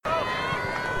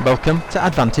Welcome to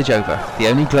Advantage Over, the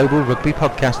only global rugby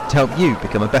podcast to help you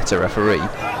become a better referee.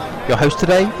 Your host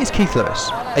today is Keith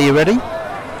Lewis. Are you ready?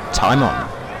 Time on.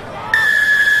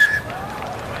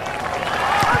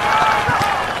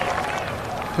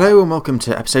 Hello and welcome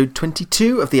to episode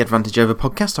 22 of the Advantage Over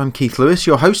podcast. I'm Keith Lewis,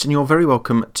 your host, and you're very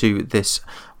welcome to this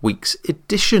week's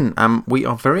edition. We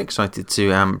are very excited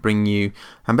to bring you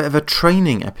a bit of a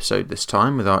training episode this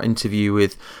time with our interview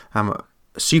with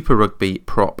Super Rugby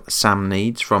prop Sam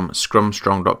Needs from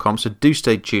scrumstrong.com, so do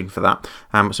stay tuned for that.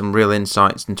 Some real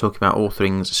insights and talking about all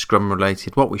things scrum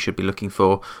related, what we should be looking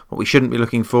for, what we shouldn't be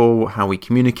looking for, how we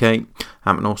communicate,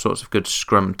 and all sorts of good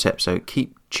scrum tips, so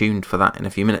keep tuned for that in a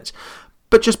few minutes.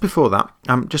 But just before that,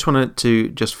 just wanted to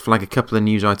just flag a couple of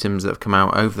news items that have come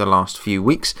out over the last few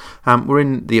weeks. We're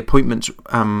in the appointments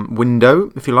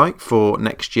window, if you like, for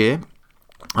next year.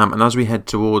 And as we head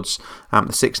towards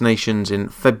the Six Nations in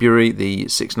February, the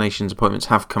Six Nations appointments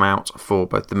have come out for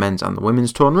both the men's and the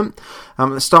women's tournament.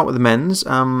 Let's start with the men's.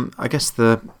 I guess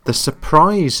the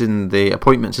surprise in the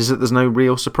appointments is that there's no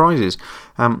real surprises.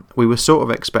 We were sort of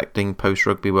expecting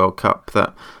post-Rugby World Cup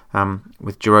that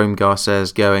with Jerome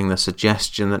Garces going, the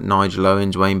suggestion that Nigel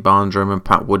Owens, Wayne Barndrum and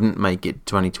Pat wouldn't make it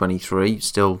 2023,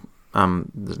 still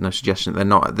there's no suggestion that they're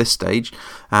not at this stage,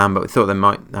 but we thought they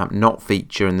might not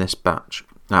feature in this batch.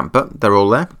 But they're all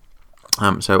there.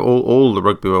 So all the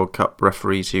Rugby World Cup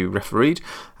referees who refereed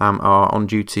are on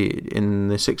duty in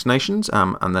the Six Nations,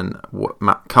 and then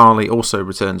Matt Carley also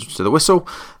returns to the whistle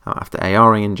after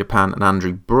Ayari in Japan, and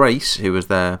Andrew Brace, who was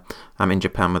there in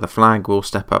Japan with a flag, will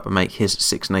step up and make his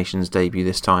Six Nations debut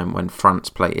this time when France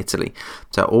play Italy.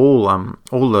 So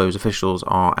all those officials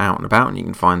are out and about, and you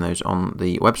can find those on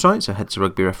the website, so head to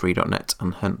rugbyreferee.net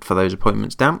and hunt for those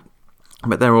appointments down.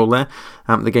 But they're all there.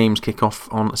 The games kick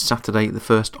off on Saturday the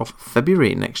 1st of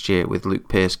February next year, with Luke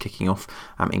Pearce kicking off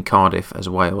in Cardiff as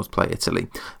Wales play Italy.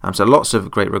 So lots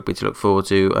of great rugby to look forward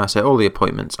to. So all the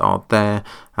appointments are there,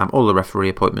 all the referee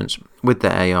appointments with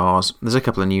their ARs. There's a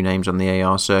couple of new names on the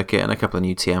AR circuit and a couple of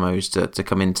new TMOs to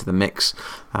come into the mix.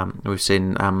 We've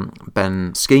seen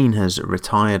Ben Skeen has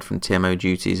retired from TMO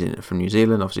duties from New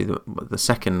Zealand, obviously the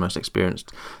second most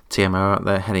experienced TMO out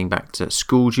there, heading back to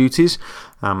school duties.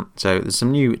 So there's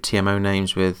some new TMO names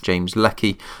with James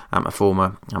Leckie, a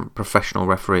former professional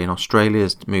referee in Australia,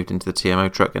 has moved into the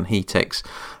TMO truck, and he takes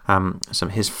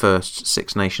his first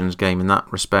Six Nations game in that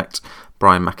respect.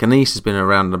 Brian McAneese has been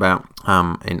around and about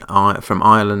from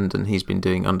Ireland, and he's been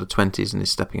doing under-20s and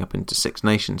is stepping up into Six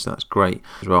Nations, so that's great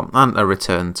as well. And a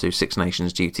return to Six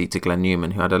Nations duty to Glenn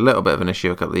Newman, who had a little bit of an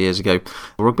issue a couple of years ago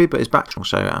for rugby, but is back,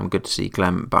 so good to see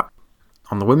Glenn back.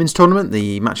 On the women's tournament,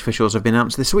 the match officials have been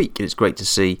announced this week. It's great to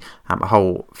see a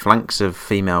whole flanks of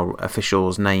female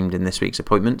officials named in this week's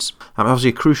appointments. Obviously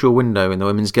a crucial window in the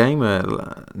women's game.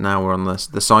 Now we're on the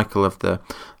cycle of the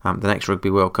next Rugby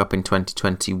World Cup in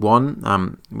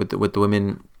 2021 with the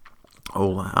women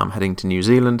all heading to New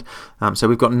Zealand. So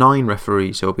we've got 9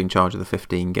 referees who will be in charge of the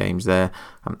 15 games there.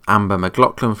 Amber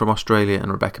McLaughlin from Australia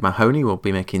and Rebecca Mahoney will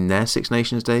be making their Six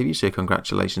Nations debut, so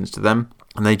congratulations to them.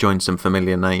 And they joined some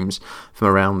familiar names from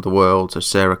around the world, so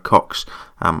Sarah Cox,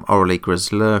 Aurélie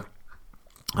Grisleur,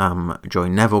 Joy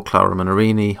Neville, Clara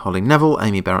Monarini, Holly Neville,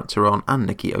 Amy Barrett-Turon and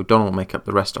Nikki O'Donnell make up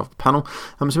the rest of the panel.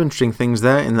 Some interesting things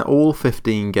there in that all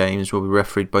 15 games will be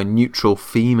refereed by neutral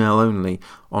female-only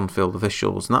on-field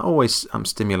officials, and that always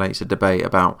stimulates a debate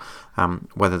about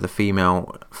whether the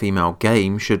female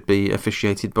game should be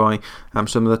officiated by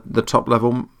some of the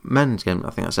top-level men's games.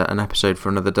 I think that's an episode for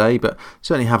another day, but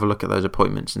certainly have a look at those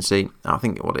appointments and see. I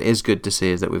think what it is good to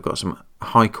see is that we've got some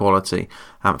high-quality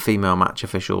female match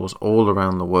officials all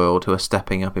around the world who are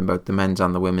stepping up in both the men's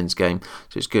and the women's game,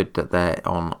 so it's good that they're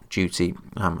on duty.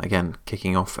 Again,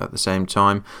 kicking off at the same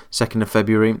time, 2nd of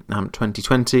February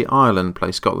 2020, Ireland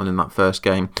play Scotland in that first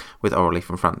game, with Aurélie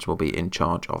from France will be in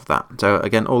charge of that. So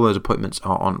again, all those appointments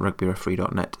are on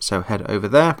rugbyreferee.net, so head over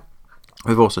there.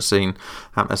 We've also seen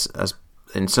as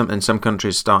in some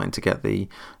countries starting to get the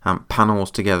panels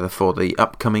together for the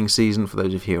upcoming season. For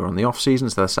those of you who are on the off season,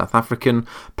 so the South African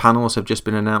panels have just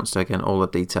been announced. Again, all the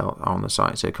detail are on the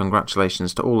site. So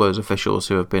congratulations to all those officials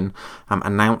who have been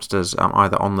announced as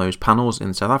either on those panels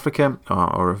in South Africa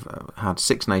or have had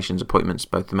Six Nations appointments,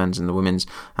 both the men's and the women's.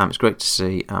 It's great to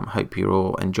see. Hope you're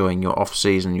all enjoying your off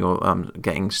season. You're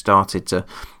getting starting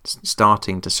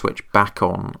to switch back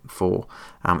on for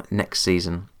next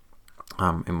season.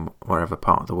 In wherever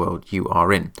part of the world you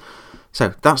are in.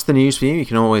 So that's the news for you. You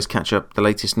can always catch up the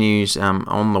latest news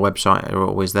on the website. They're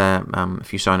always there.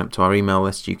 If you sign up to our email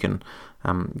list, you can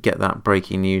get that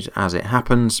breaking news as it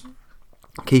happens.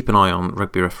 keep an eye on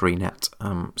Rugby Referee Net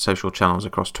social channels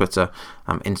across Twitter,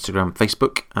 Instagram,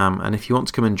 Facebook, and if you want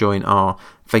to come and join our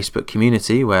Facebook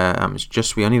community, where it's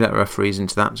just we only let referees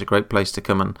into that, it's a great place to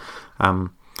come and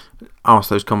ask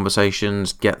those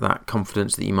conversations, get that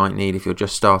confidence that you might need if you're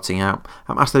just starting out,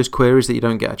 ask those queries that you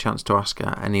don't get a chance to ask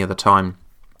at any other time.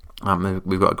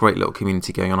 We've got a great little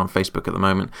community going on Facebook at the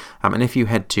moment, and if you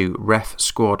head to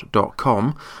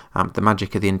refsquad.com, the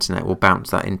magic of the internet will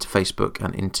bounce that into Facebook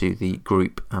and into the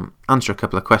group. Answer a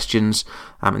couple of questions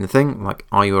in the thing, like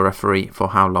are you a referee, for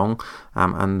how long,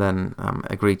 and then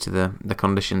agree to the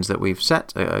conditions that we've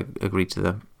set, agree to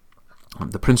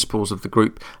the principles of the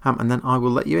group, and then I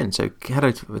will let you in. So head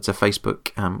over to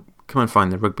Facebook, come and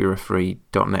find the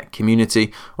rugbyreferee.net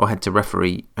community, or head to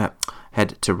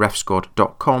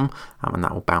refsquad.com, and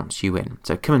that will bounce you in.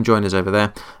 So come and join us over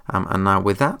there. And now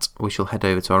with that, we shall head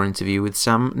over to our interview with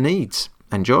Sam Needs.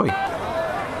 Enjoy.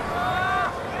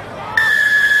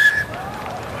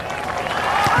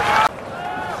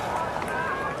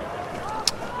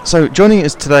 So joining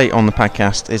us today on the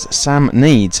podcast is Sam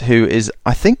Needs, who is,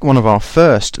 I think, one of our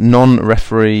first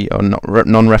non-referee or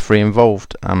non-referee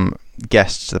involved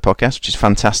guests to the podcast, which is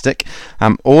fantastic.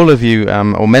 All of you,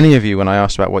 or many of you, when I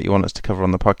asked about what you want us to cover on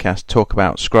the podcast, talk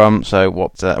about Scrum. So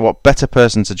what better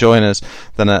person to join us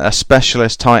than a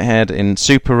specialist tight head in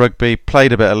Super Rugby,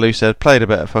 played a bit of loosehead, played a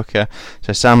bit of hooker.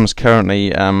 So Sam's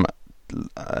currently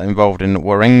involved in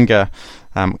Warringah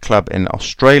club in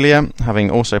Australia,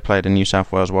 having also played in New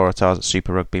South Wales Waratahs at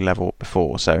Super Rugby level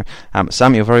before. So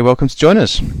Sam, you're very welcome to join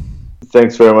us.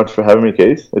 Thanks very much for having me,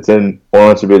 Keith. It's an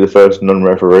honour to be the first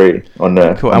non-referee on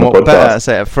the cool. On and the what podcast.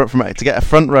 better to get a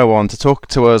front row on to talk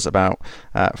to us about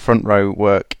front row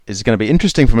work is going to be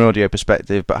interesting from an audio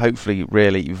perspective, but hopefully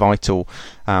really vital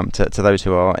to those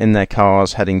who are in their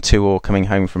cars heading to or coming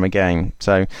home from a game.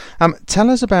 So tell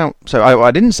us about. So what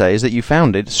I didn't say is that you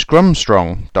founded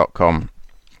scrumstrong.com.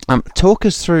 Talk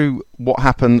us through what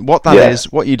happened, what that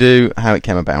is, what you do, how it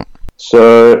came about.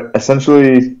 So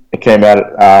essentially, it came out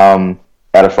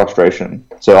of frustration.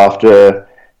 So after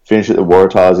finishing at the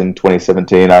Waratahs in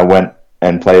 2017, I went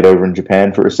and played over in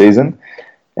Japan for a season,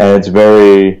 and it's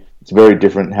very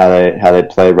different how they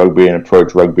play rugby and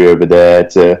approach rugby over there.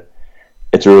 It's a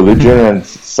religion, and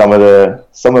some of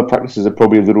the practices are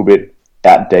probably a little bit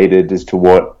outdated as to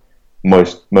what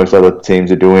most other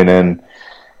teams are doing, and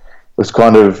was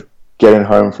kind of getting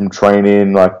home from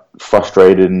training like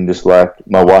frustrated, and just like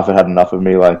my wife had enough of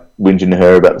me like whinging to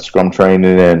her about the scrum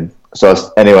training, and so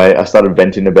I started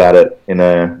venting about it in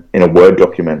a Word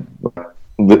document.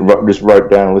 Just wrote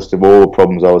down a list of all the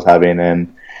problems I was having and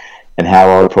how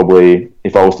I would probably,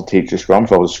 if I was to teach a scrum,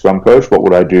 if I was a scrum coach, what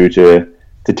would I do to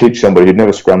teach somebody who'd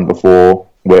never scrummed before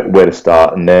where to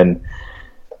start. And then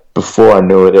before I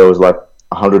knew it, there was like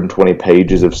 120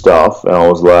 pages of stuff, and I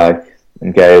was like,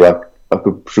 okay, like I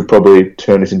should probably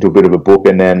turn this into a bit of a book.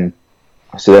 And then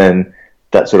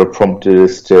that sort of prompted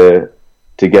us to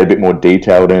get a bit more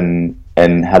detailed and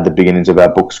had the beginnings of our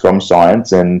book Scrum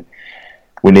Science, and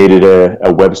we needed a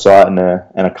website and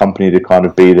a company to kind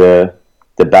of be the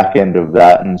back end of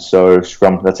that. And so that's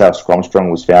how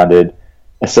Scrumstrong was founded,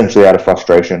 essentially out of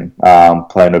frustration,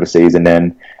 playing overseas, and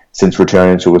then since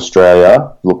returning to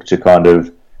Australia, look to kind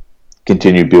of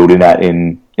continue building that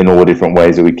in all the different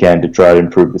ways that we can to try to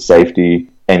improve the safety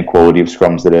and quality of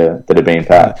scrums that are being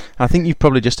packed. I think you've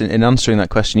probably just in answering that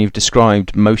question, you've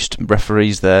described most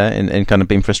referees there in kind of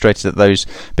being frustrated at those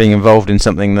being involved in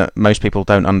something that most people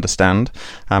don't understand.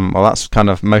 Well, that's kind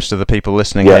of most of the people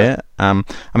listening here. I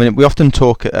mean, we often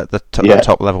talk at the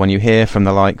top level when you hear from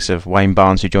the likes of Wayne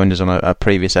Barnes, who joined us on a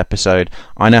previous episode.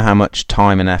 I know how much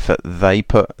time and effort they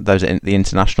put, those at the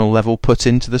international level, put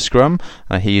into the scrum.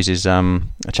 He uses a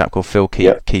chap called Phil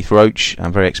Keith Roach, a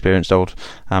very experienced old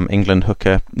England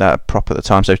hooker prop at the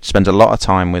time, so spends a lot of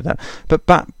time with that. But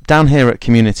back down here at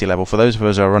community level, for those of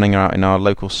us who are running out in our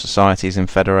local societies and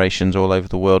federations all over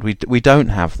the world, we don't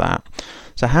have that.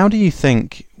 So how do you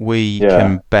think we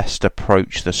can best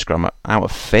approach the scrum? Out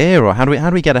of fear, or how do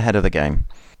we get ahead of the game?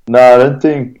 No, I don't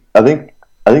think. I think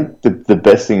the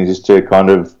best thing is just to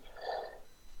kind of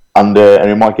and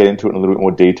we might get into it in a little bit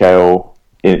more detail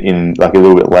in like a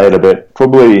little bit later, but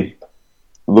probably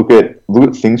look at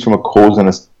things from a cause and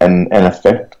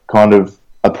effect kind of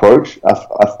approach.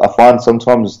 I find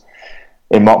sometimes,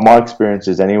 in my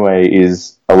experiences anyway,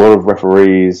 is a lot of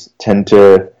referees tend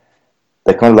to,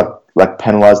 they kind of like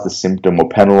penalise the symptom, or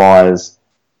penalise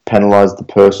the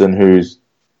person who's,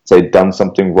 say, done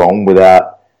something wrong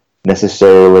without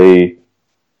necessarily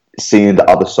seeing the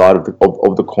other side of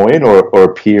the coin, or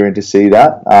appearing to see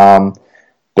that.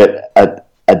 But at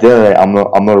the end of the day, I'm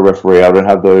not a referee. I don't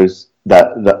have those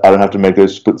that I don't have to make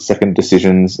those split-second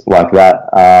decisions like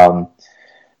that.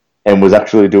 And was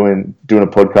actually doing a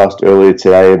podcast earlier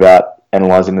today about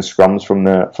analysing the scrums from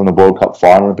the World Cup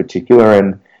final in particular,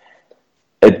 and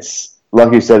it's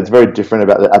like you said, it's very different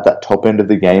at that top end of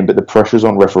the game. But the pressures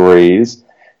on referees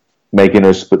making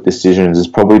those split decisions is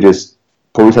probably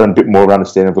having a bit more of an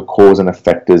understanding of the cause and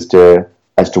effect as to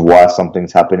why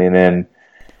something's happening, and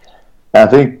I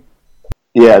think.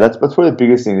 Yeah, that's probably the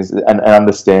biggest thing is an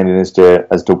understanding as to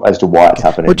why it's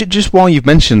happening. Well, just while you've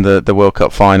mentioned the World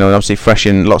Cup final, and obviously fresh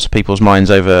in lots of people's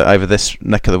minds over this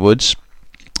neck of the woods,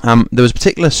 there was a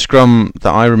particular scrum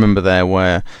that I remember there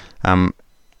where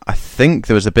I think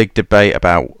there was a big debate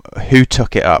about who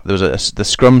took it up. There was the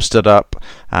scrum stood up,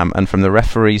 and from the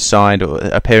referee's side, or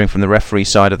appearing from the referee's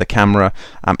side of the camera,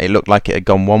 it looked like it had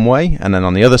gone one way, and then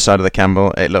on the other side of the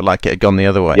camera, it looked like it had gone the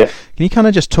other way. Yep. Can you kind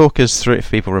of just talk us through,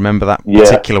 if people remember that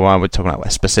particular one? We're talking about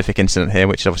a specific incident here,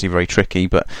 which is obviously very tricky,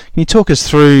 but can you talk us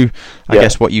through, I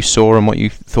guess, what you saw and what you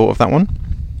thought of that one?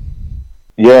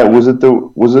 Yeah, was it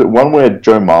one where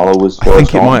Joe Marler was first? I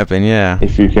think it might have been, yeah.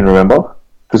 If you can remember.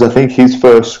 Because I think his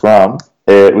first scrum,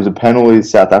 it was a penalty to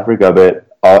South Africa, but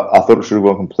I thought it should have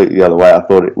gone completely the other way. I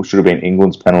thought it should have been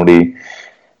England's penalty.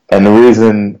 And the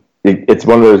reason, it's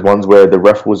one of those ones where the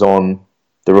ref was on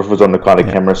the kind of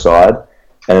camera side,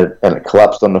 and it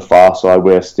collapsed on the far side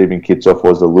where Stephen Kitsoff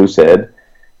was the loose head.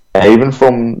 And even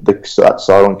from the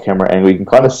side on camera angle, you can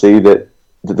kind of see that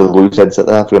the loose head, South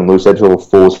African loose head, sort of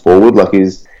falls forward, like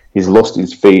he's lost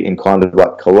his feet and kind of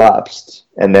like collapsed.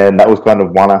 And then that was kind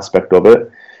of one aspect of it.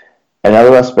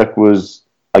 Another aspect was,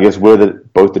 I guess, where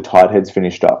both the tight heads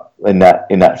finished up in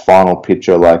that final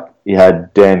picture. Like, you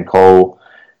had Dan Cole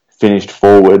finished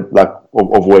forward, like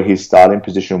of where his starting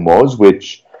position was,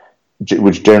 which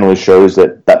generally shows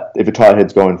that if a tight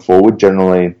head's going forward,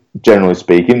 generally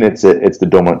speaking, it's the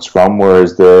dominant scrum,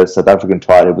 whereas the South African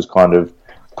tight head was kind of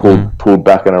pulled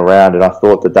back and around. And I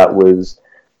thought that was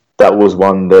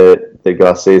one that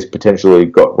Garcia's potentially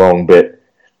got wrong, but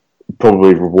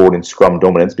probably rewarding scrum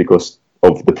dominance because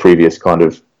of the previous kind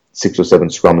of 6 or 7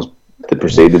 scrums that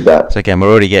preceded that. So again,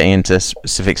 we're already getting into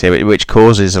specifics here, which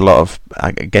causes a lot of,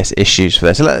 I guess, issues for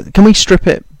this. So can we strip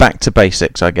it back to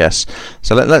basics, I guess?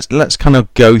 So let's kind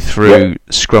of go through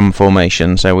scrum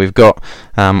formation. So we've got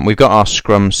our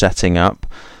scrum setting up.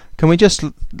 Can we just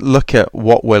look at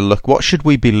what should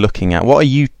we be looking at? What are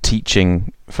you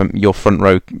teaching from your front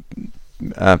row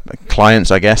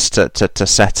clients, I guess, to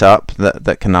set up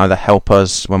that can either help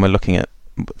us when we're looking at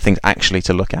things actually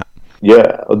to look at?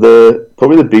 Yeah,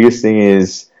 probably the biggest thing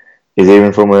is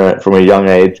even from a young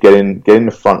age, getting the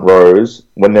front rows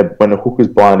when the hooker's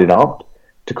binding up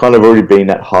to kind of already be in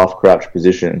that half crouch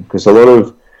position, because a lot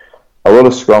of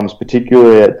scrums,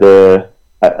 particularly at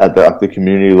the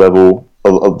community level,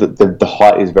 the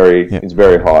height is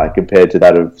very high compared to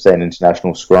that of, say, an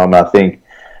international scrum. I think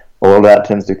a lot of that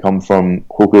tends to come from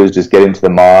hookers just getting to the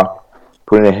mark,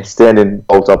 putting a standing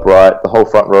bolt upright, the whole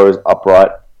front row is upright,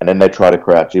 and then they try to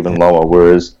crouch even lower.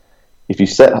 Whereas if you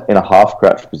set in a half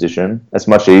crouch position, it's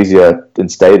much easier than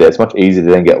stay there. It's much easier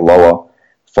to then get lower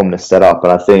from the setup.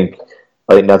 And I think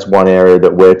that's one area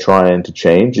that we're trying to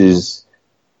change is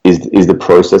the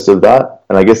process of that.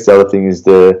 And I guess the other thing is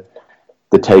the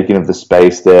taking of the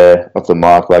space there of the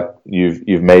mark. Like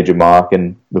you've made your mark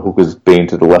and the hooker's been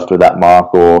to the left of that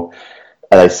mark, or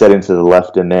are they set into the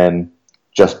left and then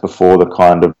just before the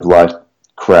kind of like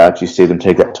crouch, you see them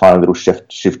take that tiny little shift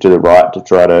to the right to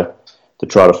try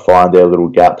to find their little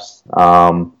gaps.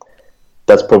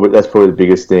 That's probably the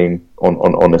biggest thing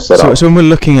on the setup. So when we're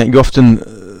looking at, you often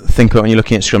think when you're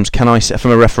looking at scrums, can I say,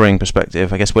 from a refereeing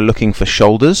perspective, I guess we're looking for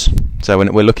shoulders. So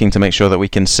when we're looking to make sure that we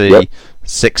can see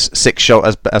six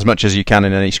shoulders, as much as you can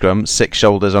in any scrum, 6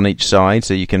 shoulders on each side,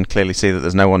 so you can clearly see that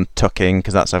there's no one tucking,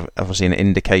 because that's obviously an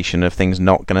indication of things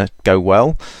not going to go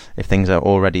well if things are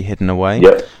already hidden away.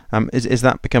 Yep. Is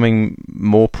that becoming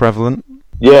more prevalent?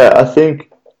 Yeah, I think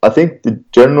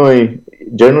generally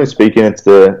speaking, it's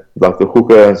the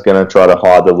hooker is going to try to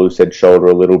hide the loose head shoulder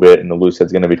a little bit, and the loose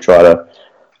head's going to be try to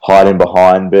hide in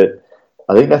behind. But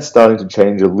I think that's starting to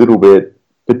change a little bit,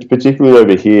 but particularly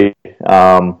over here.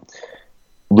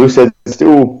 Loose head's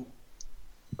still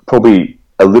probably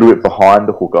a little bit behind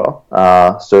the hooker,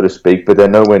 so to speak, but they're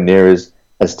nowhere near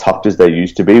as tucked as they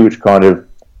used to be, which kind of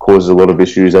causes a lot of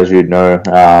issues, as you'd know.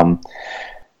 But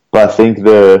I think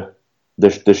the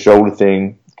shoulder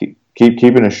thing,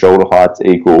 keeping the shoulder heights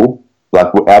equal.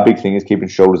 Like, our big thing is keeping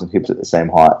shoulders and hips at the same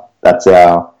height. That's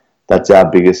our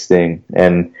biggest thing.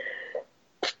 And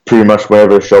pretty much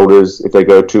wherever shoulders, if they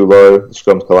go too low, the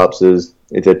scrum collapses.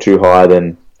 If they're too high,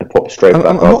 then they pop straight back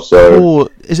up. So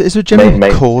is there a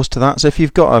general cause to that? So if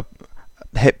you've got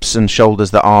hips and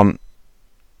shoulders that aren't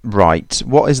right.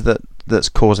 What is that's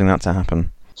causing that to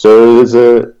happen? So there's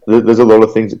a lot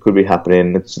of things that could be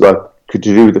happening. It's like, could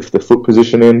you do with the foot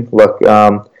positioning? Like,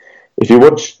 if you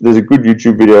watch, there's a good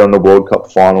YouTube video on the World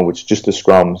Cup final, which is just the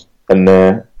scrums,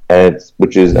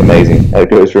 which is amazing. It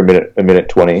goes for a minute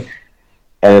 20,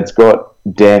 and it's got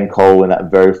Dan Cole in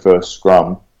that very first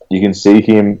scrum. You can see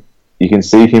him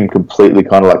completely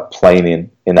kind of like planing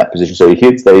in that position. So he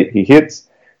hits,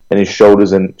 and his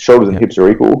shoulders and hips are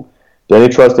equal. Then he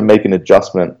tries to make an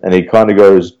adjustment, and he kind of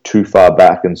goes too far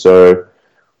back, and so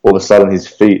all of a sudden his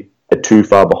feet are too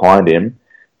far behind him,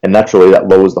 and naturally that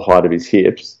lowers the height of his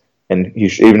hips. And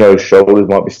even though his shoulders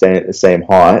might be staying at the same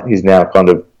height, he's now kind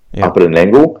of up at an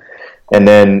angle. And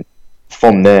then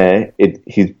from there,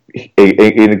 he's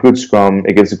in a good scrum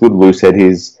against a good loose head.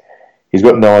 He's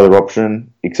got no other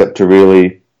option except to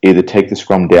really either take the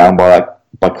scrum down by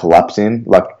collapsing,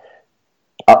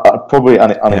 probably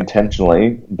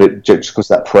unintentionally, but just because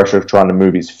that pressure of trying to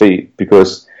move his feet.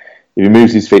 Because if he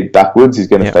moves his feet backwards, he's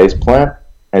going to face plant.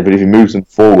 But if he moves them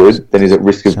forward, then he's at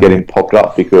risk of getting popped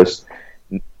up because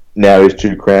now he's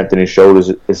too cramped and his shoulders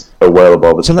are well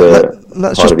above it. So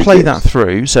let's just play that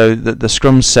through. So the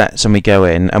scrum sets and we go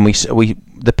in, and we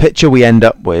the picture we end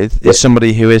up with is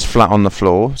somebody who is flat on the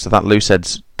floor. So that loose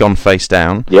head's gone face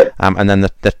down. Yep. And then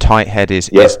the tight head is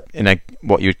in a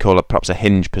what you would call perhaps a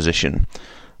hinge position.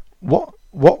 What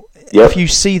if you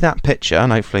see that picture,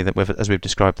 and hopefully as we've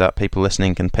described that, people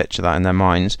listening can picture that in their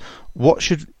minds.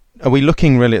 Are we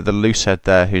looking really at the loose head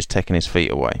there who's taking his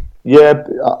feet away? Yeah,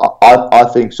 I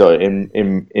think so.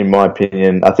 In my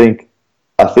opinion, I think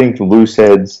loose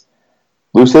heads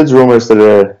are almost at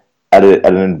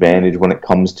an advantage when it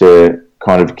comes to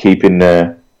kind of keeping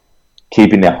their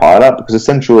height up, because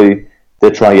essentially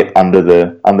they're trying to get under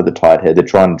the tight head. They're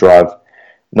trying to drive,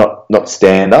 not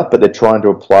stand up, but they're trying to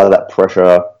apply that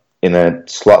pressure in a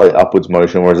slightly upwards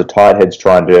motion, whereas a tight head's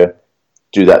trying to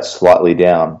do that slightly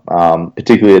down,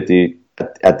 particularly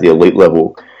at the elite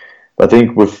level. I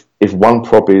think if one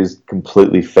prop is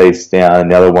completely face down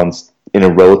and the other one's in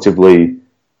a relatively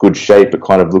good shape, it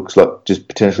kind of looks like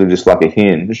potentially just like a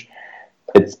hinge.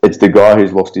 It's the guy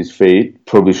who's lost his feet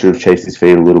probably should have chased his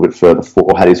feet a little bit further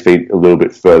or had his feet a little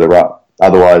bit further up.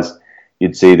 Otherwise,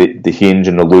 you'd see the hinge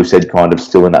and the loose head kind of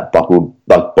still in that buckled,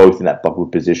 like both in that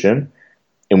buckled position.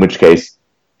 In which case,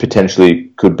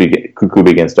 potentially could be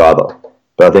against either.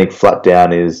 But I think flat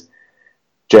down is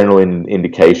generally an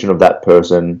indication of that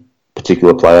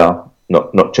particular player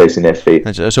not chasing their feet.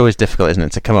 It's always difficult, isn't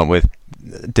it, to come up with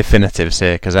definitives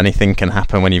here, because anything can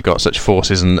happen when you've got such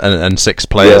forces and six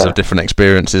players of different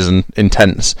experiences and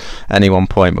intents at any one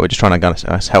point. But we're just trying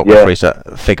to help referees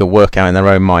to work out in their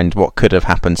own mind what could have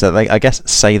happened, so they, I guess,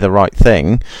 say the right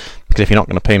thing. Because if you're not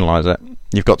going to penalise it,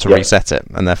 you've got to reset it,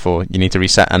 and therefore you need to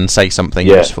reset and say something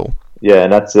useful. Yeah,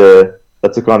 and that's a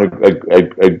kind of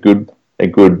a good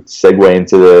segue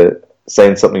into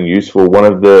saying something useful. One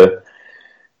of the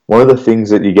things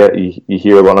that you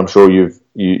hear a lot, I'm sure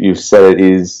you've said it,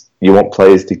 is you want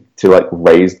players to like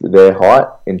raise their height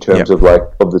in terms of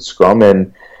the scrum,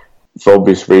 and for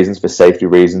obvious reasons, for safety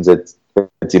reasons, it's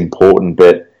important.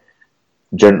 But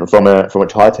from a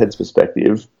tight head's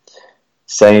perspective,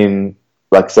 saying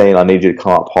I need you to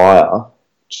come up higher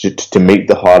to meet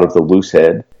the height of the loose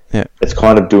head, it's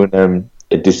kind of doing them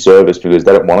a disservice, because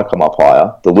they don't want to come up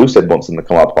higher. The loose head wants them to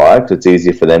come up higher because it's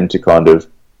easier for them to kind of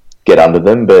get under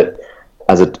them. But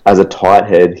as a tight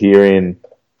head, hearing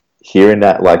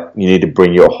that like you need to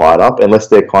bring your height up, unless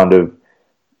they're kind of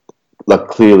like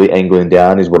clearly angling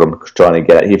down, is what I'm trying to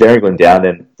get at. If they're angling down,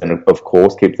 then of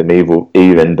course keep them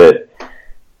even, but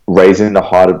raising the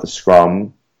height of the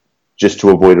scrum just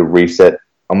to avoid a reset,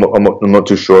 I'm not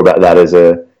too sure about that as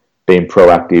a being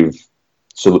proactive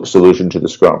solution to the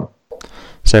scrum.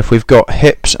 So if we've got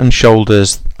hips and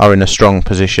shoulders are in a strong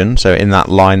position, so in that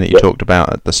line that you talked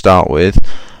about at the start with,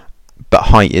 but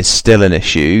height is still an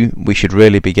issue, we should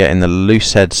really be getting the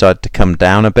loose head side to come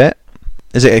down a bit.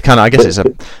 Is it a kind of? I guess it's a.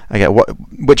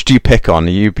 Which do you pick on?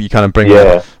 You kind of bring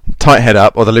the tight head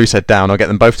up or the loose head down, or get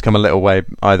them both to come a little way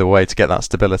either way to get that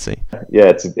stability. Yeah,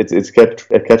 it's a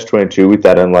catch-22 with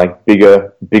that, and like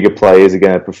bigger players are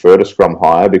going to prefer to scrum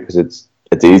higher because it's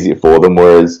easier for them,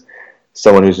 whereas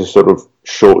someone who's a sort of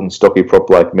short and stocky prop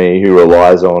like me, who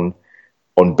relies on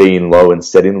being low and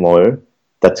setting low,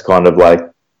 that's kind of like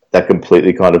that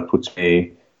completely kind of puts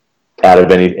me out of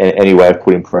any way of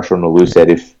putting pressure on the loose head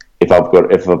if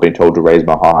I've been told to raise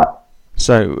my height.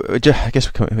 So I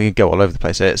guess we can go all over the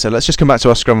place here. So let's just come back to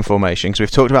our scrum formation, because we've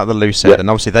talked about the loose head, and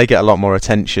obviously they get a lot more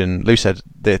attention. Loose head,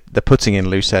 they're putting in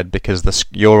loose head because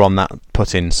you're on that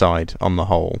put-in side on the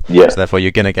whole. Yeah. So therefore you're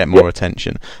going to get more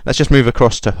attention. Let's just move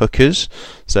across to hookers.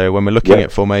 So when we're looking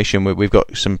at formation, we've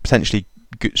got some potentially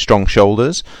good, strong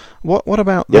shoulders. What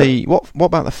about what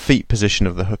about the feet position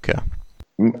of the hooker?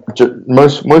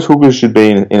 Most hookers should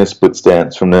be in a split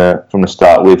stance from the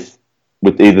start with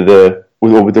either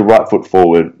with the right foot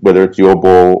forward, whether it's your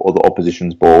ball or the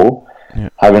opposition's ball. Yeah.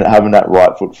 Having that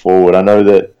right foot forward. I know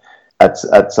that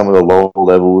at some of the lower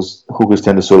levels, hookers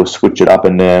tend to sort of switch it up,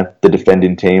 and the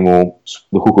defending team the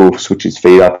hooker will switch his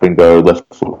feet up and go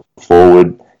left foot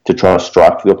forward to try to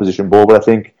strike for the opposition ball. But I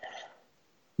think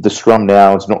the scrum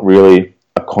now is not really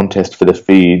a contest for the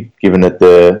feed, given that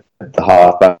the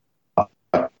halfback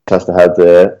has to have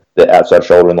the outside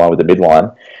shoulder in line with the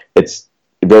midline. It's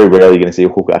very rarely going to see a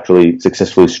hooker actually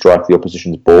successfully strike the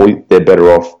opposition's ball. They're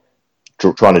better off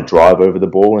trying to drive over the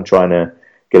ball and trying to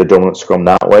get a dominant scrum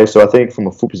that way. So I think from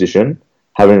a foot position,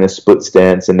 having a split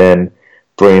stance and then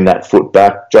bringing that foot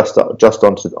back just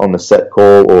on the set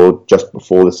call or just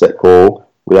before the set call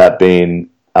without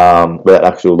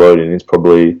actual loading is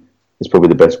probably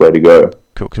the best way to go.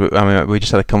 Cool. I mean, we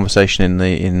just had a conversation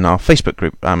in our Facebook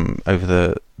group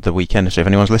over the weekend. So if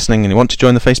anyone's listening and you want to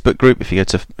join the Facebook group, if you go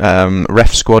to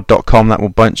refsquad.com, that will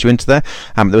bounce you into there.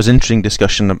 There was an interesting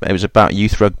discussion. It was about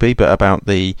youth rugby, but about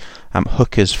the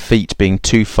hookers' feet being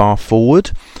too far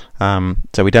forward.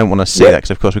 So we don't want to see that,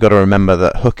 because of course we've got to remember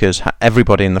that hookers,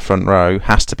 everybody in the front row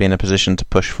has to be in a position to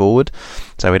push forward.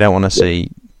 So we don't want to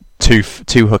see two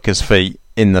hookers' feet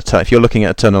in the if you're looking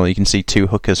at a tunnel, you can see two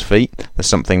hookers' feet. There's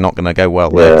something not going to go well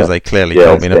there, because they clearly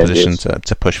can't be in a position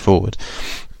to push forward.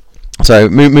 So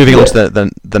moving on to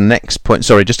the next point.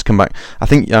 Sorry, just to come back. I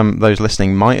think those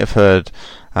listening might have heard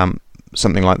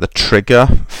something like the trigger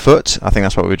foot. I think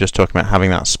that's what we were just talking about, having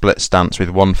that split stance with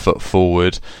 1 foot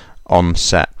forward on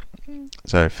set.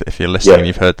 So if you're listening and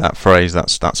you've heard that phrase,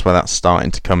 that's where that's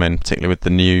starting to come in, particularly with the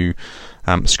new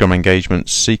scrum engagement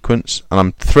sequence. And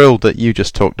I'm thrilled that you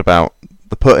just talked about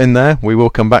the put in there. We will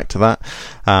come back to that.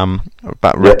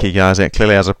 About recognising it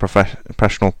clearly as a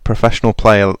professional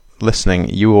player listening,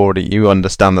 you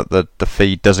understand that the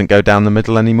feed doesn't go down the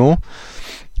middle anymore.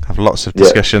 I have lots of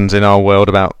discussions in our world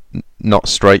about not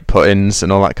straight put-ins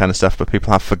and all that kind of stuff, but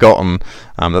people have forgotten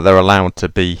that they're allowed to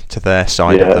be to their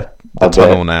side of the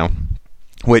tunnel now,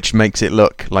 which makes it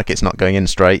look like it's not going in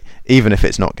straight, even if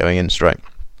it's not going in straight.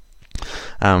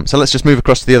 So let's just move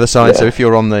across to the other side. So if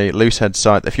you're on the loose head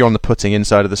side, if you're on the putting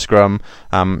inside of the scrum,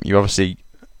 you're obviously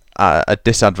at a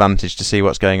disadvantage to see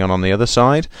what's going on the other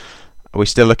side. Are we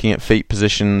still looking at feet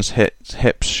positions,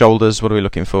 hips, shoulders? What are we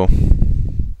looking for?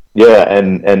 Yeah,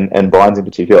 and binds in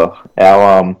particular.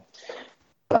 Our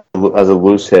as a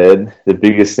loose head, the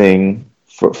biggest thing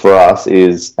for us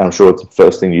is, and I'm sure it's the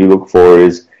first thing you look for,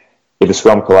 is if a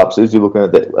scrum collapses, you're looking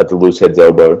at the loose head's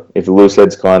elbow. If the loose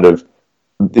head's if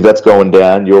that's going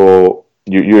down, you're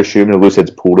assuming the loose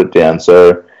head's pulled it down.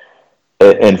 So,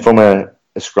 and from a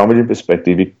scrummaging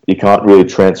perspective, you can't really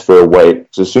transfer weight.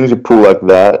 So as soon as you pull like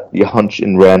that, you hunch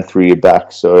and round through your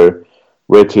back. So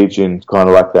we're teaching kind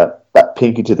of like that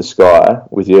pinky to the sky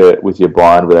with your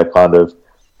bind, where they kind of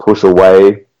push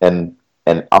away and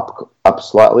up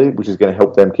slightly, which is going to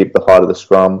help them keep the height of the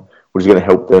scrum, which is going to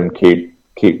help them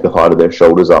keep the height of their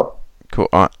shoulders up. Cool.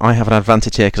 I have an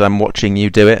advantage here because I'm watching you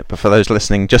do it. But for those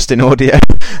listening just in audio,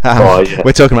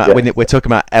 we're talking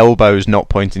about elbows not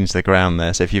pointing to the ground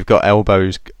there. So if you've got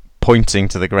elbows pointing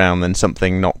to the ground, then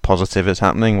something not positive is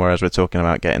happening. Whereas we're talking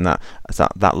about getting that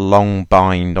long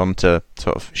bind onto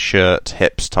sort of shirt,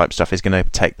 hips type stuff is going to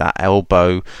take that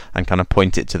elbow and kind of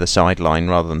point it to the sideline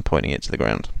rather than pointing it to the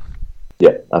ground.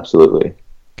 Yeah, absolutely.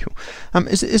 Cool.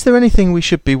 Is there anything we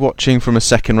should be watching from a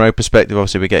second row perspective?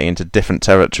 Obviously, we're getting into different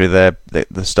territory there.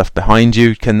 The stuff behind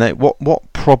you,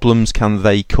 what problems can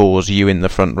they cause you in the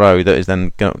front row that is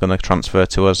then going to transfer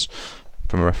to us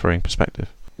from a refereeing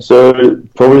perspective? So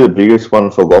probably the biggest one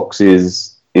for locks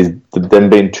is them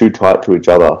being too tight to each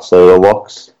other. So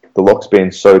the locks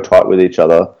being so tight with each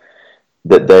other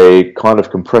that they kind of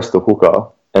compress the hooker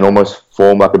and almost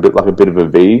form like a bit of a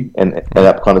V and end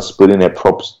up kind of splitting their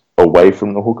props away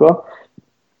from the hooker.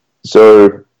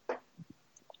 So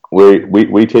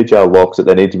we teach our locks that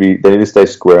they need to stay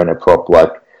square in their prop.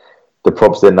 Like the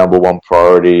prop's their number one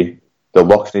priority. The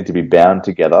locks need to be bound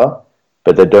together,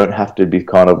 but they don't have to be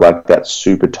kind of like that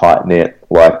super tight knit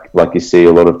like you see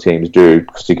a lot of teams do,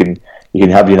 because you can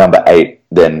have your number 8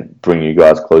 then bring you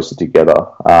guys closer together.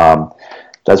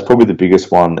 That's probably the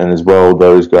biggest one, and as well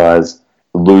those guys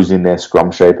losing their scrum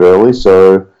shape early.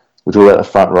 So we talk about the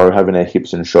front row having their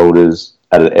hips and shoulders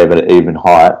at an even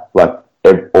height. Like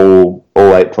all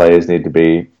 8 players need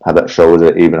to have that shoulders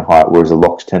at even height, whereas the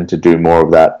locks tend to do more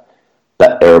of that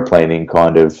aeroplaning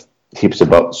kind of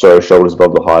shoulders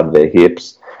above the height of their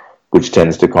hips, which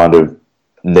tends to kind of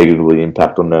negatively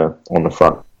impact on the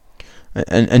front.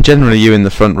 And generally, you in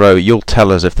the front row, you'll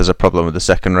tell us if there's a problem with the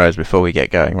second rows before we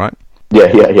get going, right? Yeah,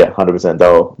 100%.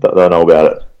 They'll know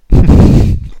about it.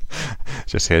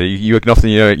 Just here, you nothing.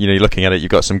 You're looking at it.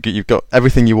 You've got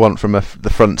everything you want from the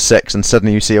front 6, and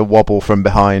suddenly you see a wobble from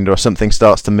behind, or something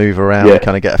starts to move around. You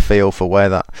kind of get a feel for where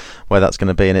that's going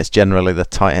to be, and it's generally the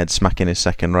tight head smacking his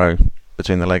second row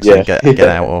between the legs and get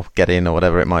out or get in or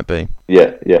whatever it might be.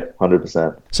 Yeah,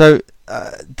 100%. So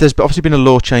there's obviously been a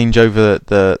law change over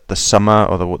the summer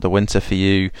or the winter for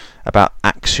you about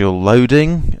axial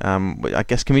loading. I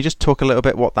guess, can we just talk a little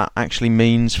bit what that actually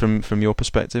means from your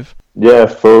perspective? Yeah,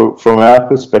 from our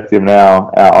perspective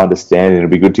now, our understanding, it'd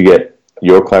be good to get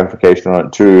your clarification on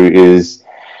it too, is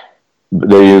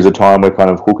there was a time where kind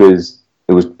of hookers,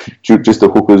 it was just the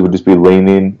hookers would just be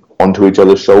leaning onto each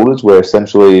other's shoulders, where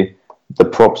essentially the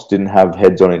props didn't have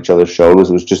heads on each other's shoulders.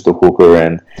 It was just the hooker,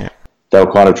 and they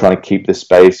were kind of trying to keep the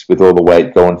space with all the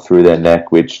weight going through their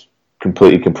neck, which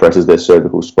completely compresses their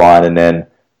cervical spine, and then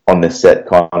on the set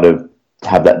kind of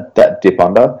have that dip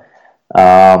under.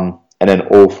 And then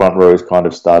all front rows kind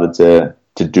of started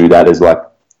to do that as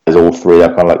all 3 are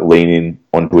kind of like leaning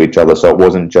onto each other. So it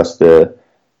wasn't just the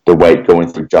weight going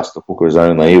through just the hookers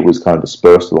only. It was kind of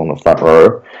dispersed along the front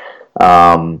row.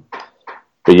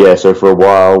 But yeah, so for a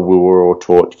while we were all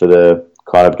taught for the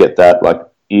kind of get that like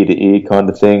ear to ear kind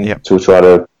of thing to try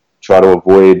to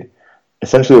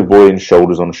avoiding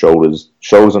shoulders on shoulders.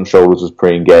 Shoulders on shoulders was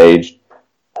pre-engaged.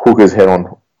 Hooker's head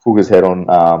on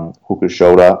hooker's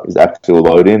shoulder is actually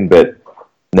loading, but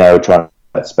now we're trying to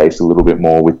that space a little bit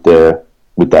more with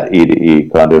that ear to ear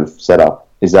kind of setup.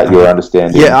 Is that your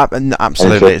understanding? Yeah,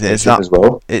 absolutely. It's that, as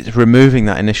well? It's removing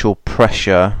that initial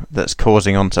pressure that's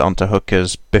causing onto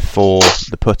hookers before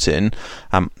the put-in.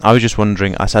 I was just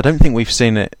wondering, I don't think we've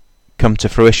seen it come to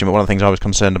fruition, but one of the things I was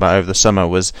concerned about over the summer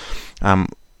was, on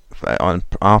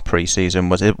our pre-season,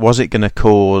 was it going to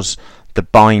cause the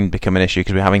bind become an issue,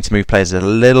 because we're having to move players a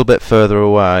little bit further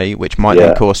away, which might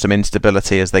then cause some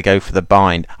instability as they go for the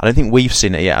bind. I don't think we've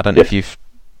seen it yet. I don't know if you've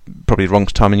probably the wrong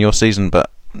time in your season, but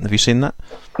have you seen that?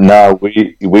 No,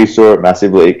 we saw it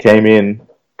massively. It came in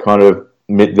kind of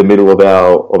the middle of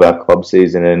our club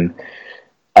season, and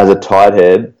as a tight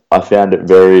head, I found it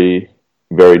very,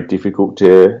 very difficult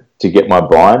to get my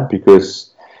bind,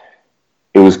 because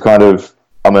it was kind of,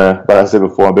 like I said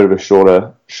before, I'm a bit of a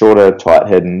shorter tight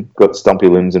head and got stumpy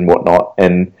limbs and whatnot,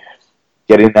 and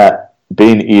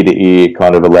being ear to ear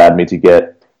kind of allowed me to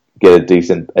get a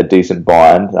decent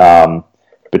bind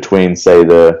between, say,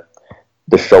 the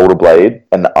shoulder blade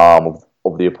and the arm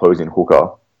of the opposing hooker.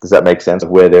 Does that make sense?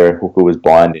 Where their hooker was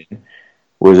binding.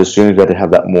 Whereas as soon as I had to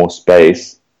have that more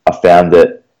space, I found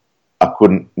that I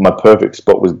couldn't. My perfect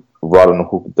spot was right on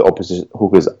the opposite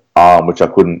hooker's arm, which I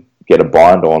couldn't get a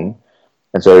bind on.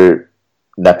 And so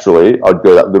naturally, I'd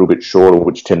go that little bit shorter,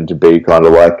 which tended to be kind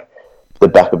of like the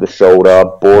back of the shoulder,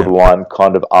 borderline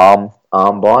kind of arm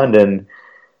bind. And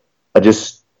I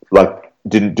just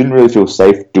didn't really feel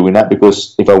safe doing that,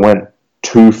 because if I went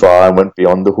too far and went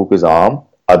beyond the hooker's arm,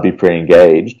 I'd be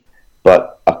pre-engaged.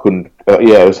 But I couldn't.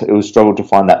 It was struggle to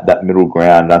find that middle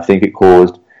ground. And I think it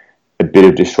caused a bit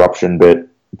of disruption. But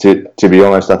to be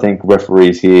honest, I think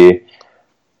referees here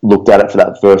looked at it for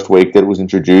that first week that it was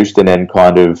introduced, and then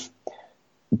kind of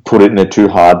put it in a too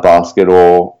hard basket,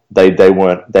 or they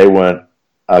weren't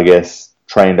I guess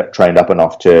trained up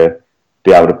enough to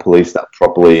be able to police that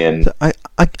properly. And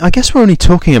I guess we're only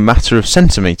talking a matter of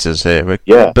centimetres here.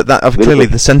 But that clearly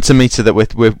the centimetre that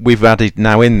we've added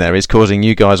now in there is causing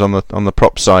you guys on the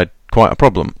prop side quite a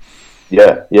problem.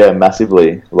 Yeah,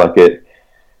 massively.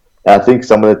 I think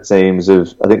some of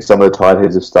the tight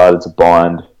heads have started to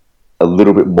bind a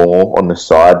little bit more on the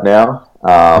side now,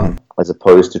 as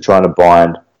opposed to trying to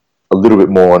bind a little bit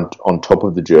more on top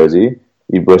of the jersey.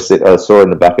 I saw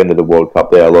in the back end of the World Cup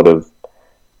there a lot of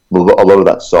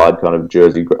that side kind of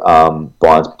jersey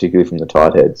binds, particularly from the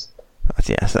tight heads.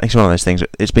 Yeah, I think it's one of those things.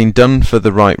 It's been done for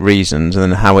the right reasons, and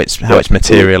then how it's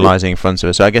materialising in front of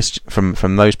us. So I guess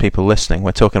from those people listening,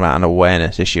 we're talking about an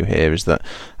awareness issue here. Is that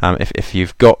if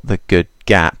you've got the good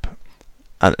gap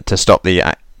to stop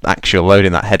the axial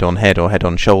loading, that head on head or head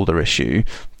on shoulder issue,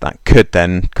 that could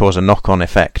then cause a knock on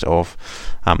effect of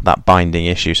that binding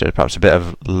issue. So perhaps a bit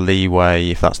of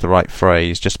leeway, if that's the right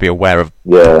phrase, just to be aware of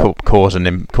cause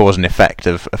and effect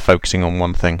of focusing on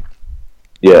one thing.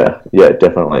 Yeah,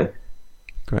 definitely.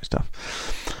 Great stuff.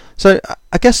 So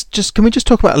I guess can we just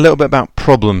talk about a little bit about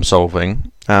problem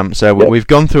solving? So Yep. we've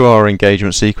gone through our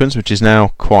engagement sequence, which is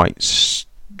now quite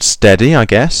steady, I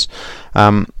guess.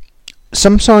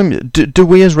 Sometimes do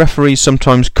we as referees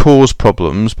sometimes cause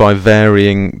problems by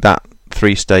varying that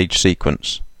 3-stage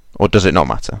sequence, or does it not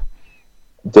matter?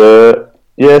 So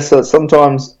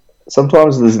sometimes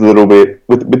there's a little bit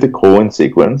with the calling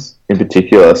sequence in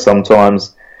particular.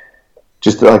 Sometimes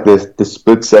just like the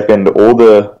split second,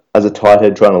 as a tight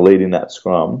head trying to lead in that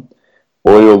scrum,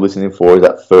 all you're listening for is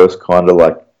that first kind of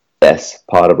like S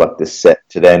part of like the set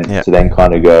to then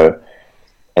kind of go,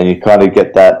 and you kind of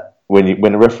get that when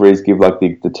the referees give like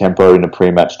the tempo in the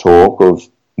pre-match talk of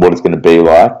what it's going to be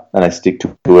like, and they stick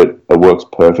to it. It works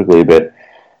perfectly. But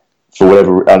for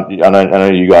whatever, I know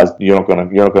you guys, you're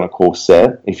not gonna call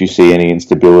set if you see any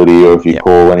instability or if you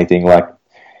call anything like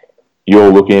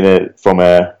you're looking at it from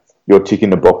you're ticking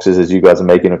the boxes as you guys are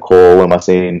making a call. Am I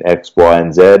seeing X, Y,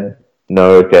 and Z?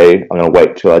 No, okay, I'm going to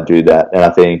wait till I do that. And I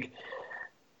think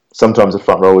sometimes the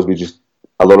front rowers,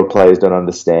 a lot of players don't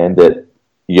understand that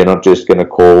you're not just going to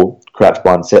call crouch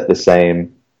bind set the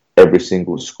same every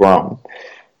single scrum.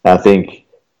 And I think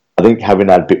having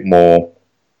that a bit more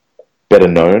better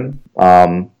known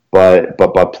by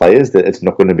players, that it's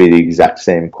not going to be the exact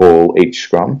same call each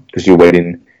scrum, because you're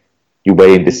waiting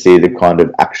to see the kind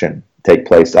of action take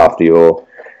place after your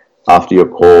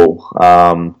call.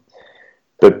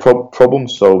 But problem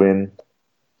solving,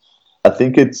 I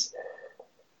think it's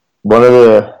one of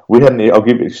the I'll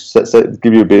give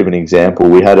you a bit of an example.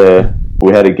 We had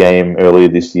a game earlier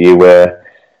this year where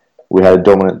we had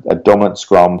a dominant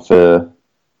scrum for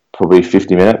probably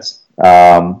 50 minutes,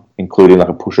 including like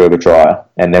a pushover try,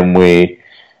 and then we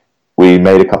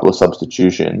made a couple of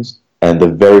substitutions, and the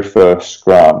very first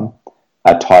scrum,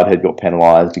 our tight head got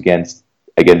penalised against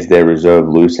their reserve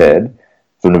loose head.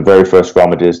 From the very first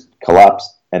scrum, it just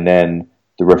collapsed, and then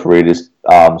the referee just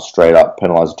straight up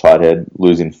penalised the tight head,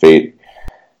 losing feet.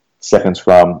 Second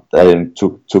scrum, they then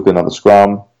took another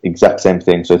scrum, exact same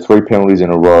thing. So 3 penalties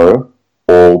in a row,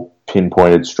 all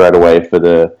pinpointed straight away for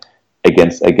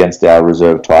against our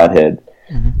reserve tight head.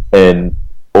 Mm-hmm. And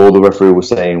all the referee was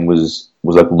saying was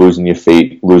like losing your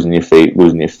feet.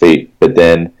 But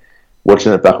then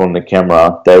watching it back on the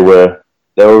camera, they were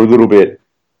a little bit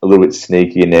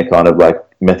sneaky in their kind of like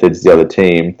methods. The other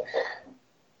team,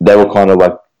 they were kind of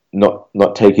like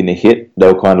not taking a hit. They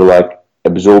were kind of like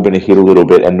absorbing a hit a little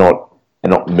bit and not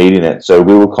meeting it. So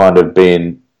we were kind of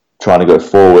trying to go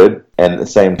forward, and at the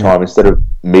same time, instead of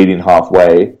meeting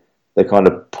halfway, they kind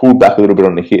of pulled back a little bit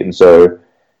on the hit, and so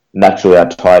naturally our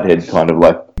tight head kind of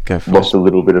like lost a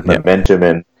little bit of momentum,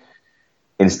 and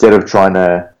instead of trying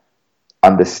to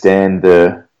understand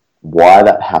why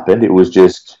that happened, it was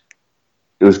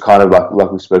kind of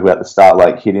like we spoke about at the start,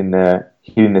 like hitting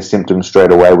the symptoms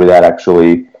straight away without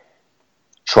actually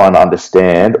trying to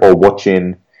understand or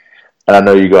watching. And I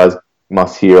know you guys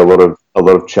must hear a lot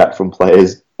of chat from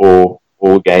players all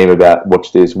game about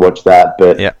watch this, watch that,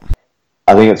 but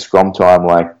I think at scrum time,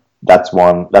 like that's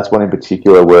one in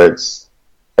particular where it's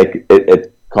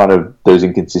it kind of those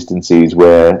inconsistencies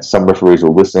where some referees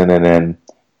will listen and then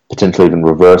potentially even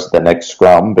reverse the next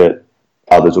scrum, but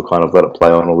others will kind of let it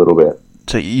play on a little bit.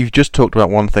 So you've just talked about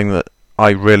one thing that I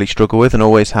really struggle with and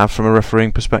always have from a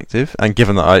refereeing perspective, and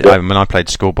given that I played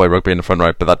schoolboy rugby in the front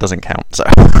row, but that doesn't count, so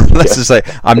let's just say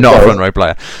I'm not a front row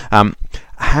player.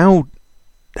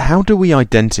 How do we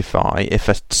identify if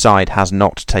a side has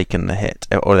not taken the hit,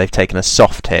 or they've taken a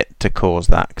soft hit to cause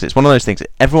that? Because it's one of those things,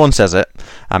 everyone says it,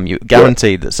 you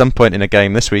guaranteed that at some point in a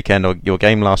game this weekend, or your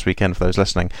game last weekend for those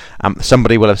listening,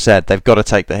 somebody will have said they've got to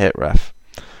take the hit, ref.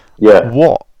 Yeah.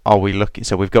 What are we looking?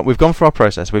 So we've gone for our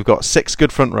process. We've got 6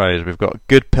 good front rows. We've got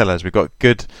good pillars. We've got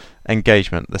good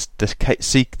engagement.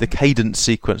 The cadence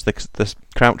sequence, the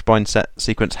crouch bind set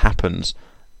sequence happens.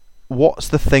 What's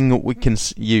the thing that we can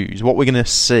use? What we're going to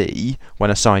see when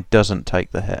a side doesn't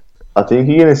take the hit? I think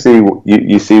you're going to see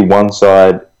you see one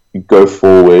side go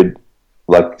forward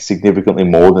like significantly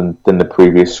more than the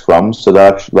previous scrums. So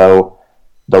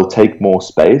they'll take more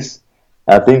space.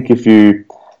 And I think if you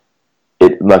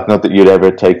not that you'd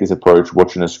ever take this approach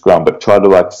watching a scrum, but try to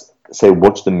watch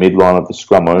the midline of the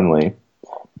scrum only.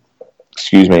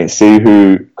 Excuse me. See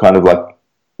who kind of like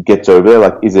gets over there.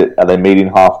 Like, are they meeting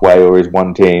halfway, or is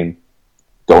one team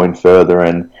going further?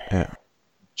 And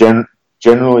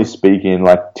generally speaking,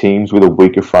 like teams with a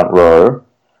weaker front row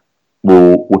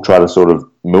will try to sort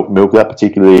of milk that,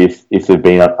 particularly if they've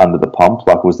been under the pump,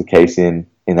 like was the case in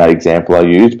that example I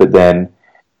used. But then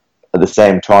at the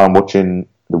same time, watching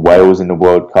the Wales in the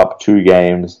World Cup, 2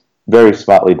 games, very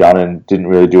smartly done, and didn't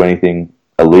really do anything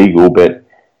illegal, but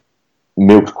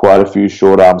milked quite a few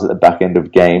short arms at the back end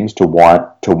of games to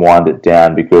wind it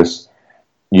down, because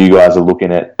you guys are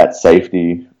looking at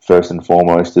safety first and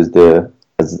foremost as the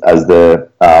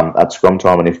at scrum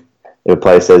time, and if a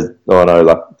player says, "Oh no,"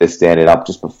 like they're standing up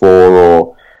just before,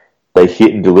 or they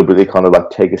hit and deliberately kind of like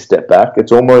take a step back,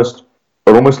 it almost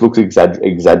looks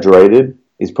exaggerated.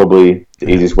 Is probably the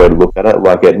easiest way to look at it.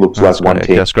 Like it looks like one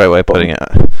team. That's a great way of putting it.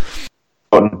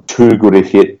 Gotten too good a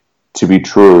hit to be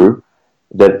true.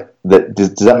 That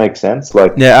does that make sense?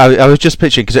 Like, yeah, I was just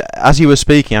picturing, because as you were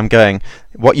speaking, I'm going,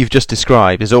 what you've just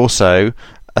described is also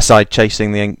a side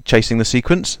chasing the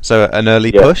sequence, so an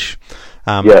early push.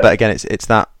 But again, it's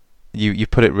that you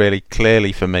put it really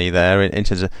clearly for me there in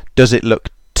terms of, does it look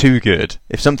too good?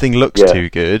 If something looks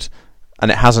too good and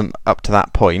it hasn't up to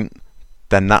that point,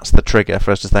 then that's the trigger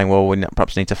for us to think, well, we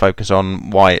perhaps need to focus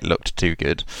on why it looked too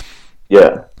good.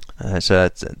 Yeah. So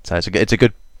it's a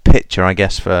good picture, I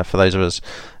guess, for those of us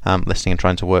listening and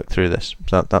trying to work through this.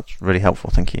 So that's really helpful.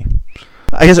 Thank you.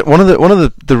 I guess one of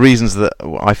the reasons that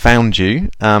I found you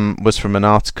was from an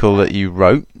article that you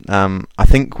wrote. I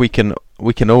think we can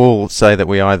all say that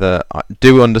we either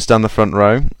do understand the front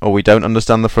row or we don't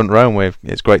understand the front row, and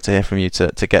it's great to hear from you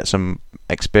to get some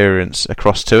experience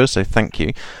across to us. So thank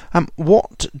you.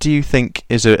 What do you think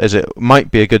is it might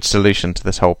be a good solution to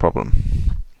this whole problem?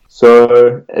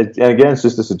 So, and again, it's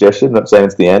just a suggestion. Not saying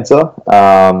it's the answer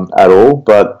at all,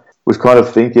 but was kind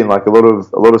of thinking like a lot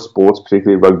of sports,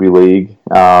 particularly rugby league.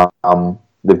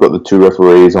 They've got the two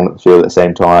referees on the field at the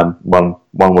same time. One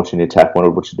watching the attack,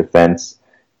 one watching defence.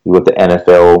 You've got the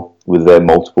NFL with their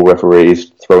multiple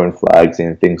referees throwing flags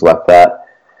and things like that.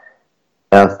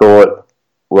 And I thought,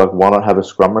 like, why not have a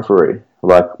scrum referee?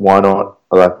 Like, why not,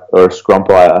 or a scrum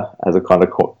umpire, as I kind of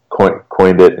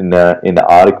coined it in the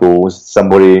article, was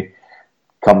somebody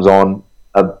comes on.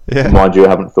 Mind you, I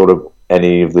haven't thought of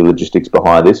any of the logistics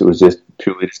behind this. It was just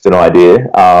purely just an idea.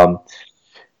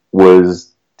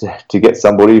 Was to get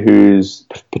somebody who's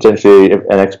potentially an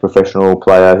ex-professional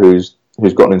player who's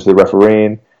gotten into the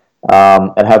refereeing,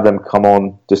 and have them come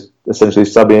on, just essentially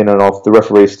sub in and off. The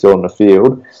referee's still in the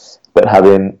field, but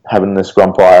having the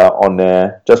scrum umpire on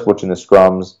there, just watching the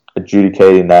scrums,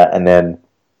 adjudicating that, and then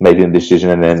making a decision,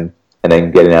 and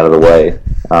then getting out of the way,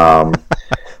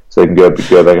 so they can go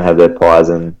back and have their pies.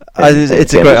 And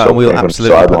it's a great. And we'll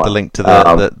absolutely put the link to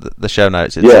the show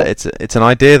notes. It's an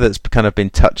idea that's kind of been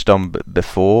touched on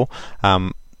before. I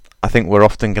think we're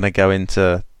often going to go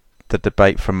into the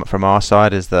debate from our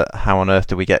side, is that how on earth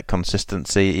do we get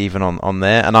consistency even on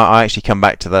there? And I actually come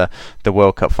back to the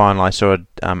World Cup final. I saw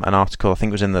an article, I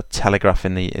think it was in the Telegraph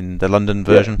in the London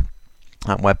version,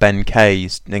 where Ben Kay,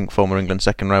 former England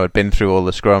second row, had been through all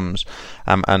the scrums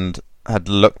and had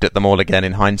looked at them all again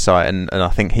in hindsight, and I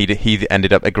think he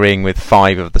ended up agreeing with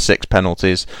 5 of the 6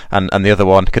 penalties, and the other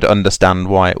one could understand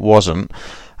why it wasn't.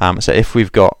 So if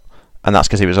we've got, and that's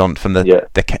because he was on from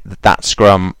that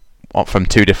scrum from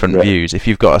 2 different views. If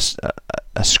you've got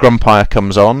a scrum umpire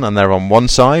comes on and they're on one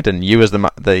side, and you as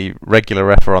the regular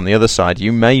ref are on the other side,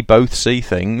 you may both see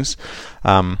things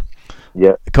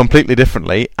completely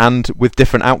differently and with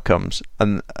different outcomes.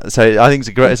 And so I think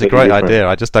it's a great idea.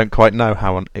 I just don't quite know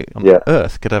how on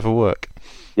earth could ever work.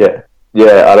 I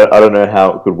don't know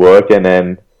how it could work, and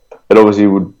then it obviously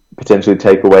would potentially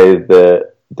take away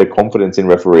the confidence in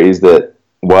referees. That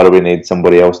why do we need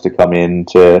somebody else to come in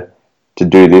to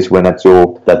do this when that's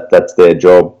their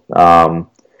job? So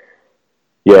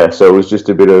it was just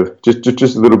a bit of just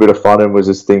a little bit of fun, and was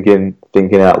just thinking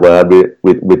out loud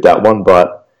with that one,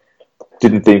 but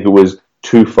didn't think it was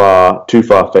too far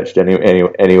fetched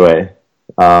anyway.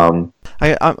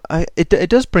 It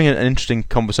does bring an interesting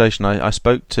conversation. I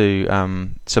spoke to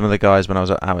some of the guys when I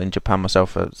was out in Japan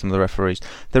myself, some of the referees.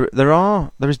 There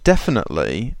is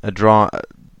definitely a draw.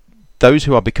 Those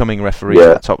who are becoming referees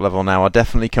at the top level now are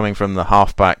definitely coming from the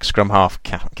halfback, scrum half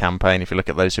campaign. If you look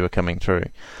at those who are coming through,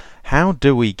 how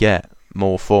do we get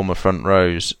more former front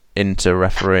rows into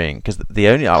refereeing? Because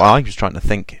I was trying to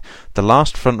think, the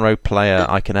last front row player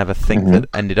I can ever think that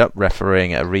ended up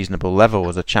refereeing at a reasonable level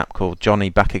was a chap called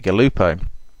Johnny Bakagalupo,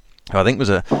 who I think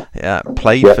was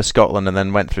played for Scotland and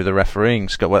then went through the refereeing.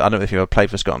 I don't know if he ever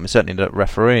played for Scotland, but certainly ended up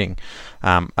refereeing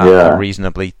at a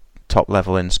reasonably top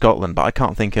level in Scotland. But I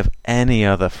can't think of any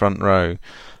other front row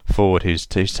forward who's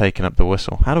taken up the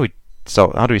whistle. How do we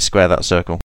square that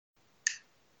circle?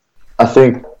 I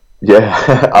think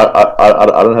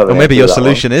I don't have. Or maybe your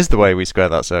solution is the way we square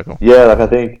that circle. I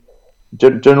think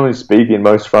generally speaking,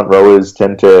 most front rowers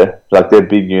tend to, they're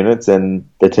big units and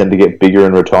they tend to get bigger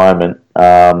in retirement.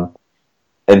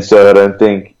 And so I don't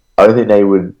think they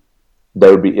would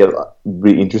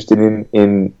be interested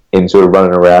in sort of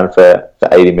running around for for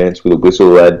 80 minutes with a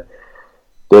whistle. They're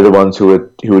the ones who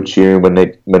are cheering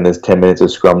when there's 10 minutes of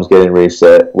scrums getting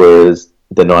reset, whereas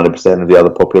the 90% of the other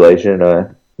population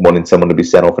are wanting someone to be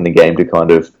sent off in the game to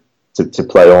kind of to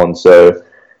play on. So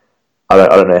I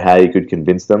don't know how you could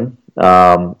convince them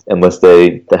unless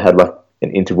they had like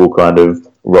an interval kind of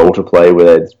role to play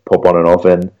where they'd pop on and off,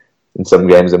 and in some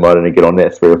games they might only get on there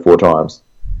 3 or 4 times.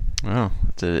 Wow,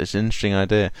 it's an interesting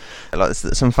idea. Like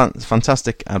some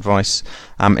fantastic advice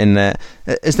in there.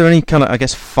 Is there any kind of, I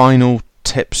guess, final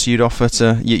tips you'd offer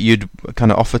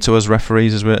to us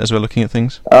referees as we're looking at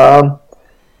things?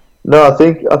 No, I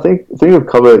think we've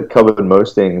covered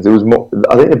most things. It was more.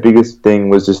 I think the biggest thing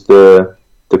was just the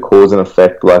cause and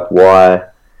effect, like why,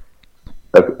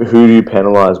 like who do you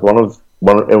penalise?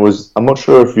 It was. I'm not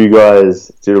sure if you guys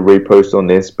did a repost on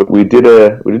this, but we did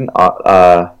a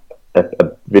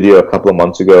video a couple of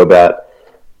months ago about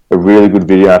a really good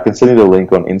video. I can send you the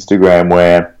link on Instagram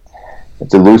where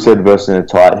it's a loose head versus a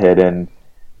tight head, and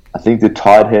I think the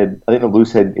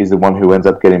loose head is the one who ends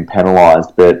up getting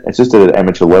penalised, but it's just at an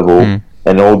amateur level, and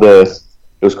it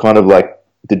was kind of like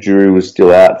the jury was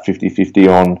still out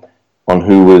 50-50 on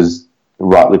who was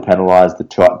rightly penalised, the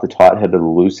tight head or the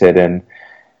loose head, and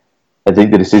I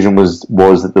think the decision was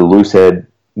that the loose head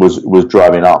was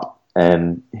driving up,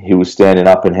 and he was standing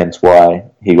up, and hence why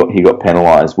he got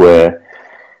penalised. Where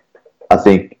I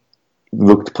think,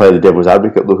 look, to play the devil's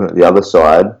advocate, looking at the other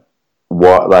side,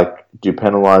 do you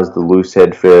penalise the loose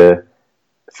head for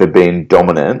being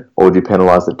dominant, or do you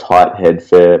penalise the tight head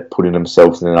for putting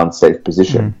themselves in an unsafe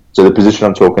position? So the position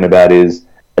I'm talking about is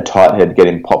a tight head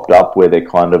getting popped up, where they're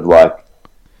kind of like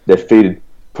their feet are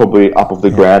probably up off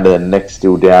the ground and their neck's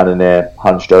still down and they're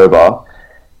hunched over.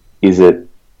 Is it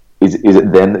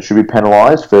them that should be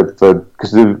penalised for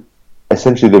because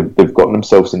they've gotten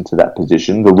themselves into that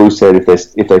position? The loose head, if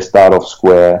they start off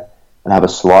square and have a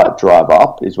slight drive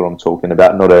up, is what I'm talking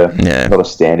about, not a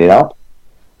standing up,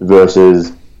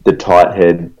 versus the tight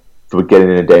head for getting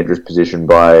in a dangerous position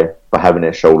by having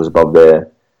their shoulders above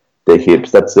their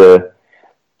hips. I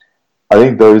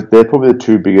think they're probably the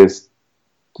two biggest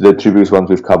ones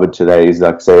we've covered today. Is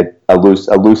like, say, a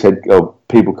loose head,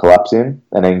 people collapsing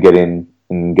and then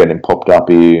getting popped up.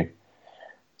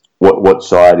 What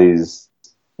side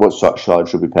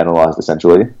should be penalised,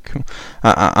 essentially? Cool.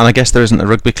 And I guess there isn't a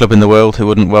rugby club in the world who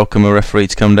wouldn't welcome a referee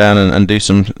to come down and do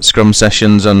some scrum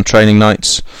sessions on training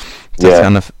nights to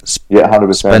kind of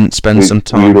 100%. spend some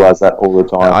time. We utilise that all the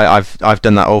time. I've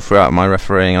done that all throughout my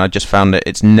refereeing, and I just found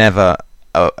it's never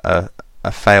a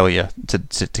failure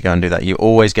to go and do that. You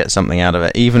always get something out of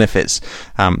it, even if it's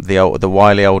the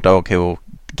wily old dog who will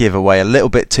give away a little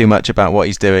bit too much about what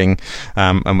he's doing,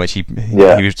 and which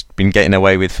he's been getting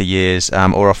away with for years,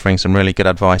 or offering some really good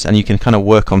advice. And you can kind of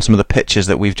work on some of the pictures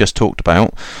that we've just talked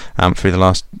about through the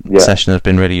last session. Has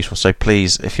been really useful. So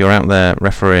please, if you're out there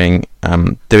refereeing,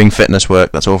 doing fitness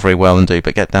work, that's all very well and do,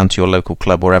 but get down to your local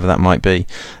club, wherever that might be,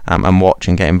 and watch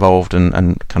and get involved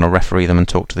and kind of referee them and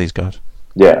talk to these guys.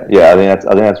 I think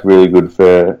that's really good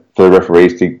for the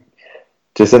referees to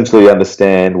essentially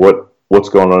understand what's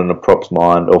going on in the prop's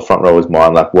mind or front rower's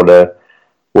mind. Like, what are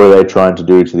they trying to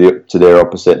do to their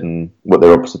opposite, and what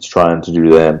their opposite's trying to do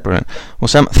to them. Brilliant. Well,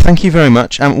 Sam, thank you very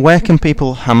much. Where can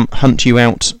people hunt you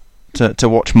out to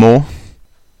watch more?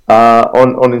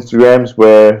 On Instagrams,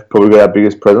 we're probably our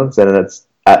biggest presence, and it's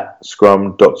at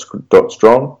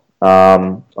scrum.strong.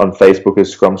 On Facebook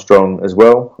is scrumstrong as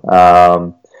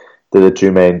well. They're the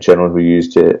two main channels we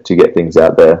use to get things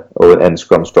out there, and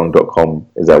scrumstrong.com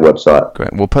is our website.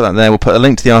 Great. We'll put that there. We'll put a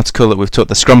link to the article that we've talked,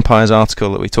 the Scrumpires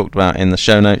article that we talked about, in the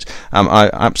show notes.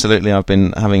 I've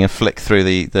been having a flick through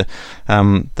the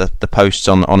posts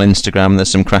on Instagram. There's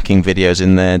some cracking videos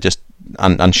in there, just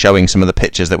and showing some of the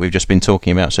pictures that we've just been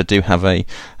talking about. So do have a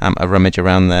rummage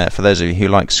around there. For those of you who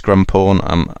like scrum porn,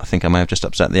 I think I may have just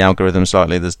upset the algorithm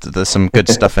slightly. There's some good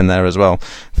stuff in there as well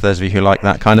for those of you who like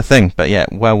that kind of thing. But yeah,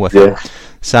 well worth it.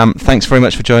 Sam, thanks very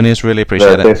much for joining us. Really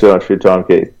appreciate it. Thanks very much for your time,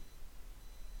 Keith.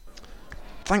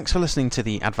 Thanks for listening to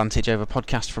the Advantage Over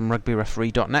podcast from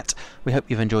rugbyreferee.net. We hope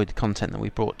you've enjoyed the content that we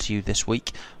brought to you this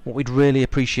week. What we'd really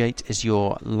appreciate is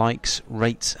your likes,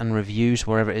 rates and reviews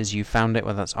wherever it is you found it,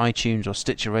 whether that's iTunes or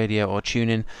Stitcher Radio or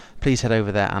TuneIn. Please head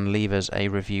over there and leave us a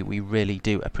review. We really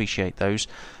do appreciate those.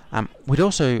 We'd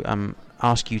also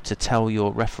ask you to tell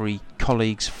your referee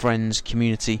colleagues, friends,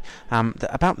 community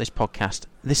about this podcast.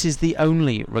 This is the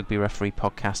only rugby referee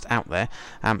podcast out there,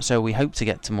 so we hope to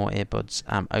get to more earbuds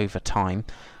over time.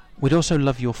 We'd also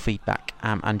love your feedback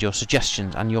and your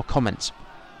suggestions and your comments.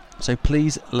 So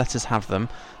please let us have them.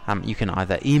 You can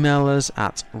either email us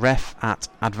at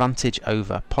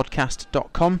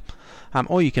ref@advantageoverpodcast.com,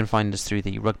 or you can find us through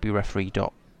the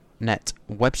rugbyreferee.net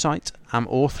website,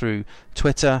 or through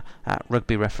Twitter at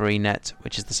rugbyrefereenet,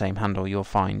 which is the same handle you'll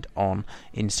find on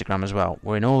Instagram as well.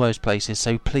 We're in all those places,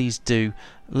 so please do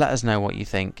let us know what you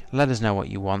think, let us know what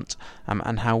you want,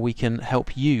 and how we can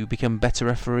help you become better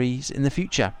referees in the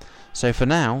future. So for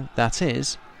now, that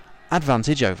is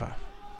Advantage Over.